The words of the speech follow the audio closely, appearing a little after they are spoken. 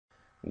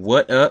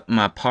What up,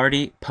 my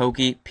party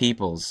pokey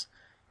peoples?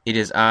 It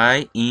is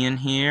I, Ian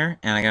here,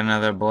 and I got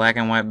another black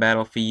and white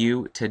battle for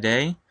you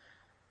today.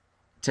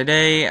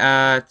 Today,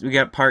 we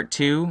got part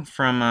 2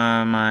 from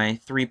my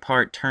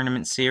 3-part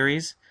tournament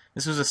series.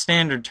 This was a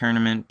standard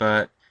tournament,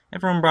 but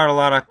everyone brought a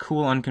lot of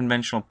cool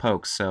unconventional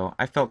pokes, so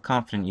I felt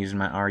confident using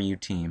my RU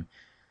team.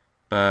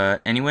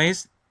 But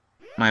anyways,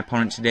 my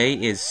opponent today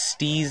is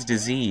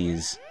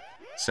SteezeDisease,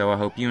 so I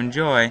hope you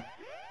enjoy.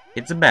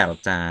 It's a battle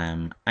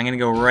time. I'm going to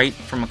go right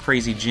from a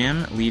Crazy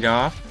Jim, lead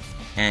off,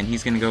 and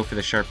he's going to go for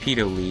the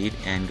Sharpedo lead,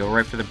 and go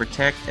right for the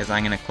Protect as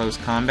I'm going to close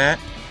combat,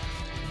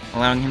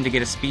 allowing him to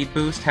get a speed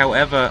boost.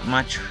 However,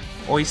 my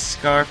Choice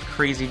Scarf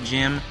Crazy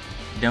Jim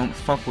don't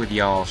fuck with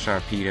y'all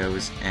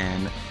Sharpedos,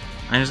 and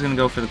I'm just going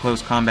to go for the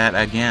close combat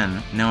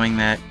again, knowing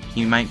that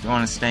he might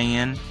want to stay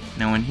in,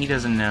 knowing he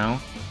doesn't know,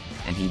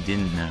 and he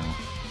didn't know.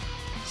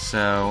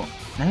 So,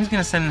 now he's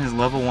going to send in his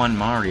level 1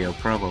 Mario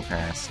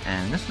Probopass,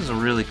 and this was a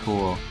really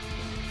cool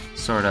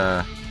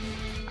sorta...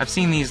 I've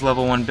seen these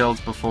level 1 builds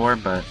before,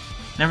 but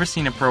never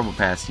seen a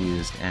Probopass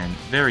used, and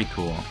very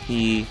cool.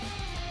 He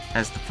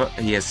has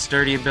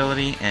Sturdy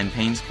ability and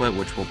Pain Split,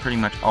 which will pretty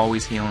much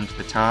always heal him to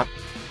the top,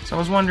 so I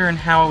was wondering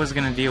how I was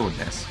going to deal with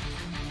this.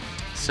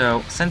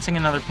 So, sensing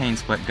another Pain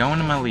Split, go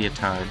into my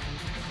Leotard,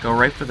 go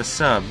right for the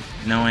sub,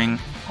 knowing,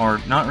 or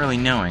not really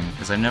knowing,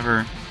 because I've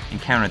never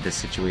encountered this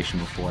situation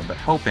before, but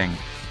hoping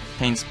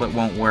Pain Split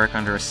won't work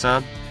under a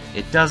sub.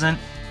 It doesn't,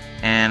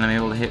 and I'm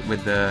able to hit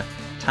with the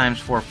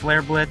 ×4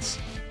 Flare Blitz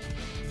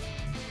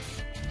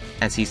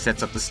as he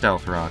sets up the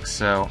Stealth Rock.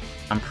 So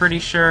I'm pretty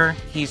sure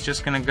he's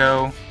just gonna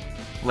go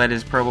let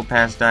his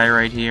Probopass die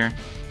right here.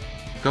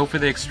 Go for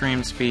the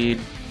extreme speed.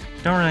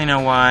 Don't really know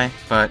why,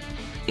 but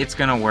it's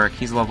gonna work.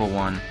 He's level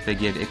 1.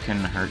 Figured it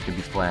couldn't hurt to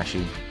be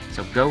flashy.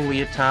 So go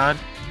Leotard.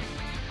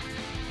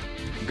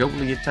 Go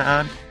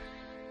Leotard.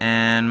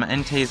 And my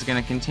Entei is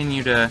gonna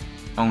continue to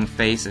own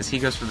face as he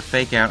goes for the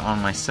fake out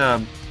on my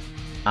sub.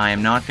 I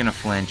am not going to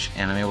flinch,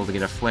 and I'm able to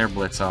get a Flare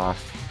Blitz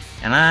off.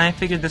 And I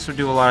figured this would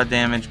do a lot of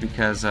damage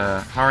because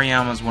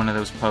Hariyama's one of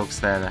those pokes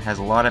that has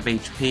a lot of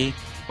HP,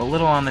 but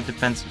little on the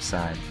defensive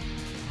side.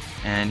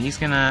 And he's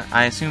gonna,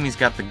 I assume he's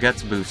got the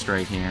Guts boost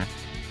right here.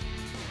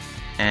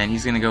 And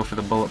he's gonna go for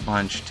the Bullet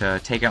Punch to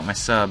take out my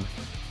sub,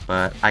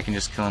 but I can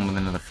just kill him with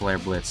another Flare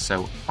Blitz,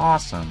 so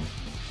awesome.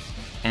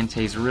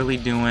 Entei's really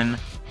doing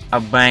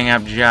a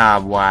bang-up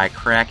job, why,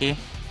 cracky?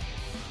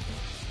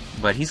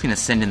 But he's going to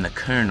send in the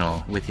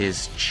Colonel with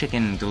his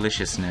chicken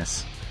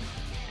deliciousness.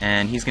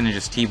 And he's going to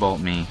just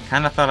T-bolt me.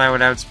 Kind of thought I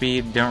would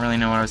outspeed, don't really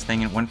know what I was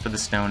thinking. Went for the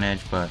Stone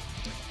Edge, but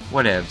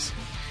whatevs.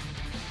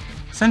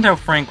 Sent out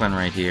Franklin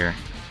right here,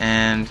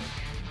 and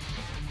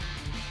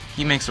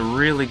he makes a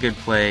really good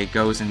play,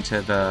 goes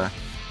into the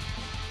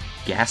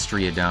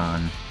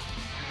Gastrodon,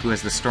 who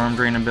has the Storm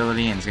Drain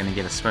ability and is going to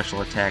get a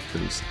special attack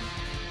boost.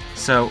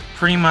 So,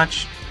 pretty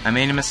much, I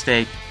made a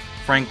mistake.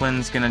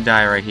 Franklin's gonna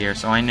die right here,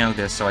 so I know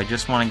this, so I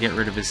just want to get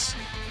rid of his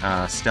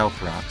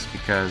Stealth Rocks,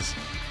 because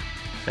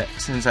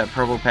since that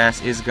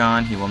Probopass is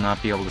gone, he will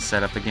not be able to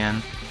set up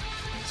again.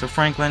 So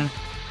Franklin,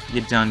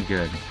 you done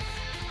good.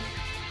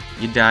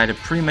 You died a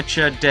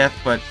premature death,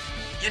 but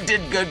you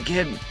did good,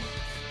 kid!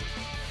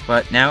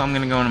 But now I'm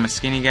gonna go into my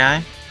skinny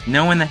guy.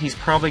 Knowing that he's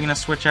probably gonna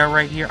switch out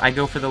right here, I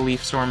go for the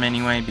Leaf Storm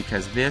anyway,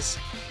 because this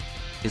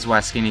is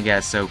why skinny guy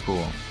is so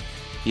cool.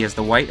 He has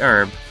the White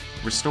Herb,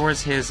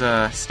 restores his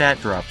stat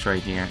drops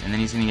right here, and then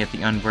he's going to get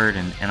the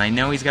Unburdened. And I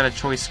know he's got a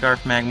Choice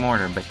Scarf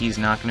Magmortar, but he's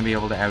not going to be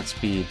able to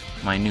outspeed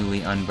my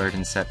newly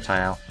Unburdened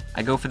Sceptile.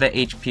 I go for the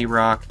HP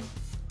Rock.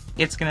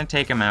 It's going to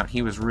take him out.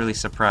 He was really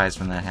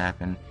surprised when that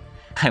happened.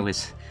 I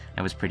was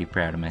pretty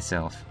proud of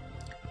myself.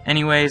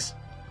 Anyways,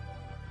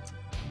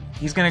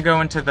 he's going to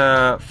go into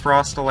the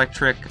Frost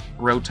Electric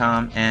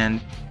Rotom,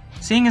 and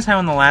seeing as how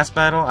in the last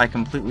battle I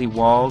completely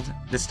walled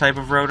this type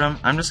of Rotom,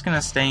 I'm just going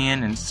to stay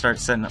in and start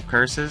setting up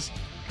curses.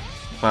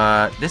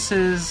 But this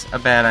is a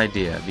bad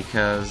idea,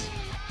 because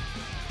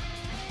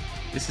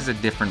this is a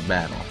different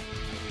battle.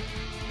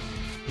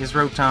 His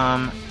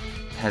Rotom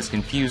has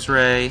Confuse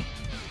Ray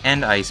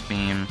and Ice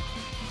Beam,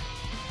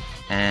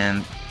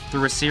 and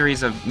through a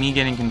series of me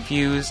getting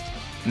confused,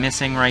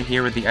 missing right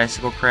here with the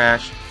Icicle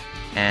Crash,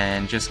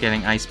 and just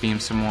getting Ice Beam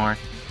some more,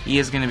 he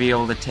is going to be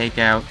able to take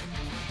out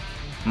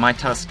my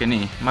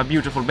Tuscany, my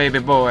beautiful baby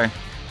boy,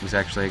 who's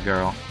actually a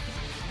girl.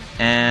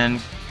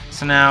 And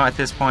so now at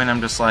this point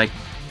I'm just like,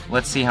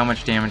 let's see how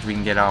much damage we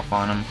can get off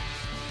on him.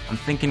 I'm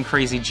thinking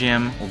Crazy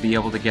Jim will be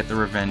able to get the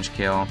revenge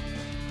kill.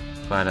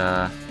 But,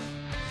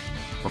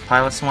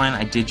 Piloswine,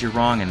 I did you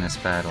wrong in this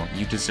battle.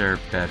 You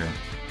deserved better.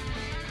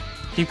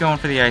 Keep going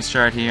for the Ice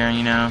Shard here,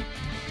 you know.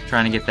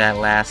 Trying to get that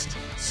last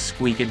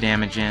squeak of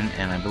damage in.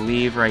 And I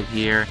believe right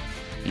here,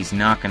 he's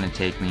not going to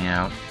take me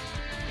out.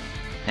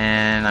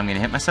 And I'm going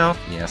to hit myself?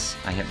 Yes,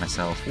 I hit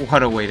myself.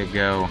 What a way to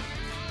go.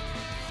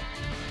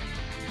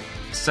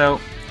 So,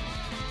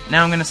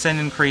 now I'm going to send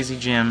in Crazy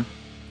Jim.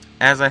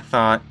 As I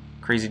thought,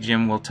 Crazy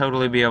Jim will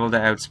totally be able to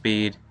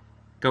outspeed.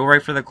 Go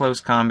right for the close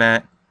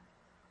combat.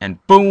 And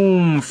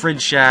boom!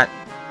 Fridge shot.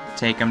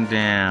 Take him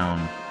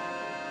down.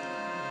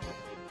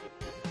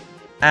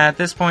 At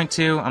this point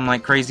too, I'm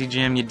like, Crazy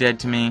Jim, you dead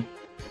to me.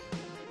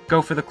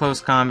 Go for the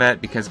close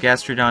combat because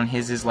Gastrodon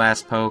his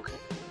last poke.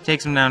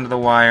 Takes him down to the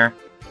wire.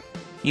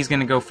 He's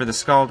gonna go for the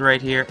Scald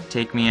right here,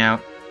 take me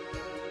out.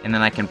 And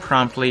then I can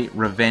promptly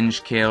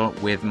revenge kill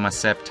with my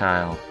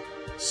Sceptile.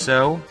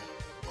 So,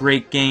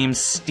 great game,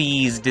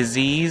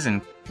 SteezeDisease,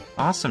 and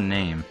awesome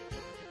name.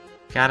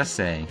 Gotta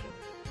say.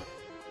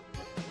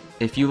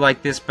 If you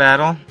like this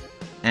battle,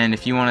 and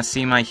if you want to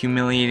see my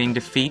humiliating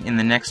defeat in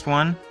the next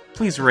one,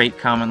 please rate,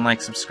 comment,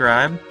 like,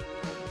 subscribe.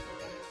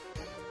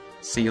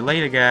 See you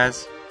later,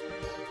 guys.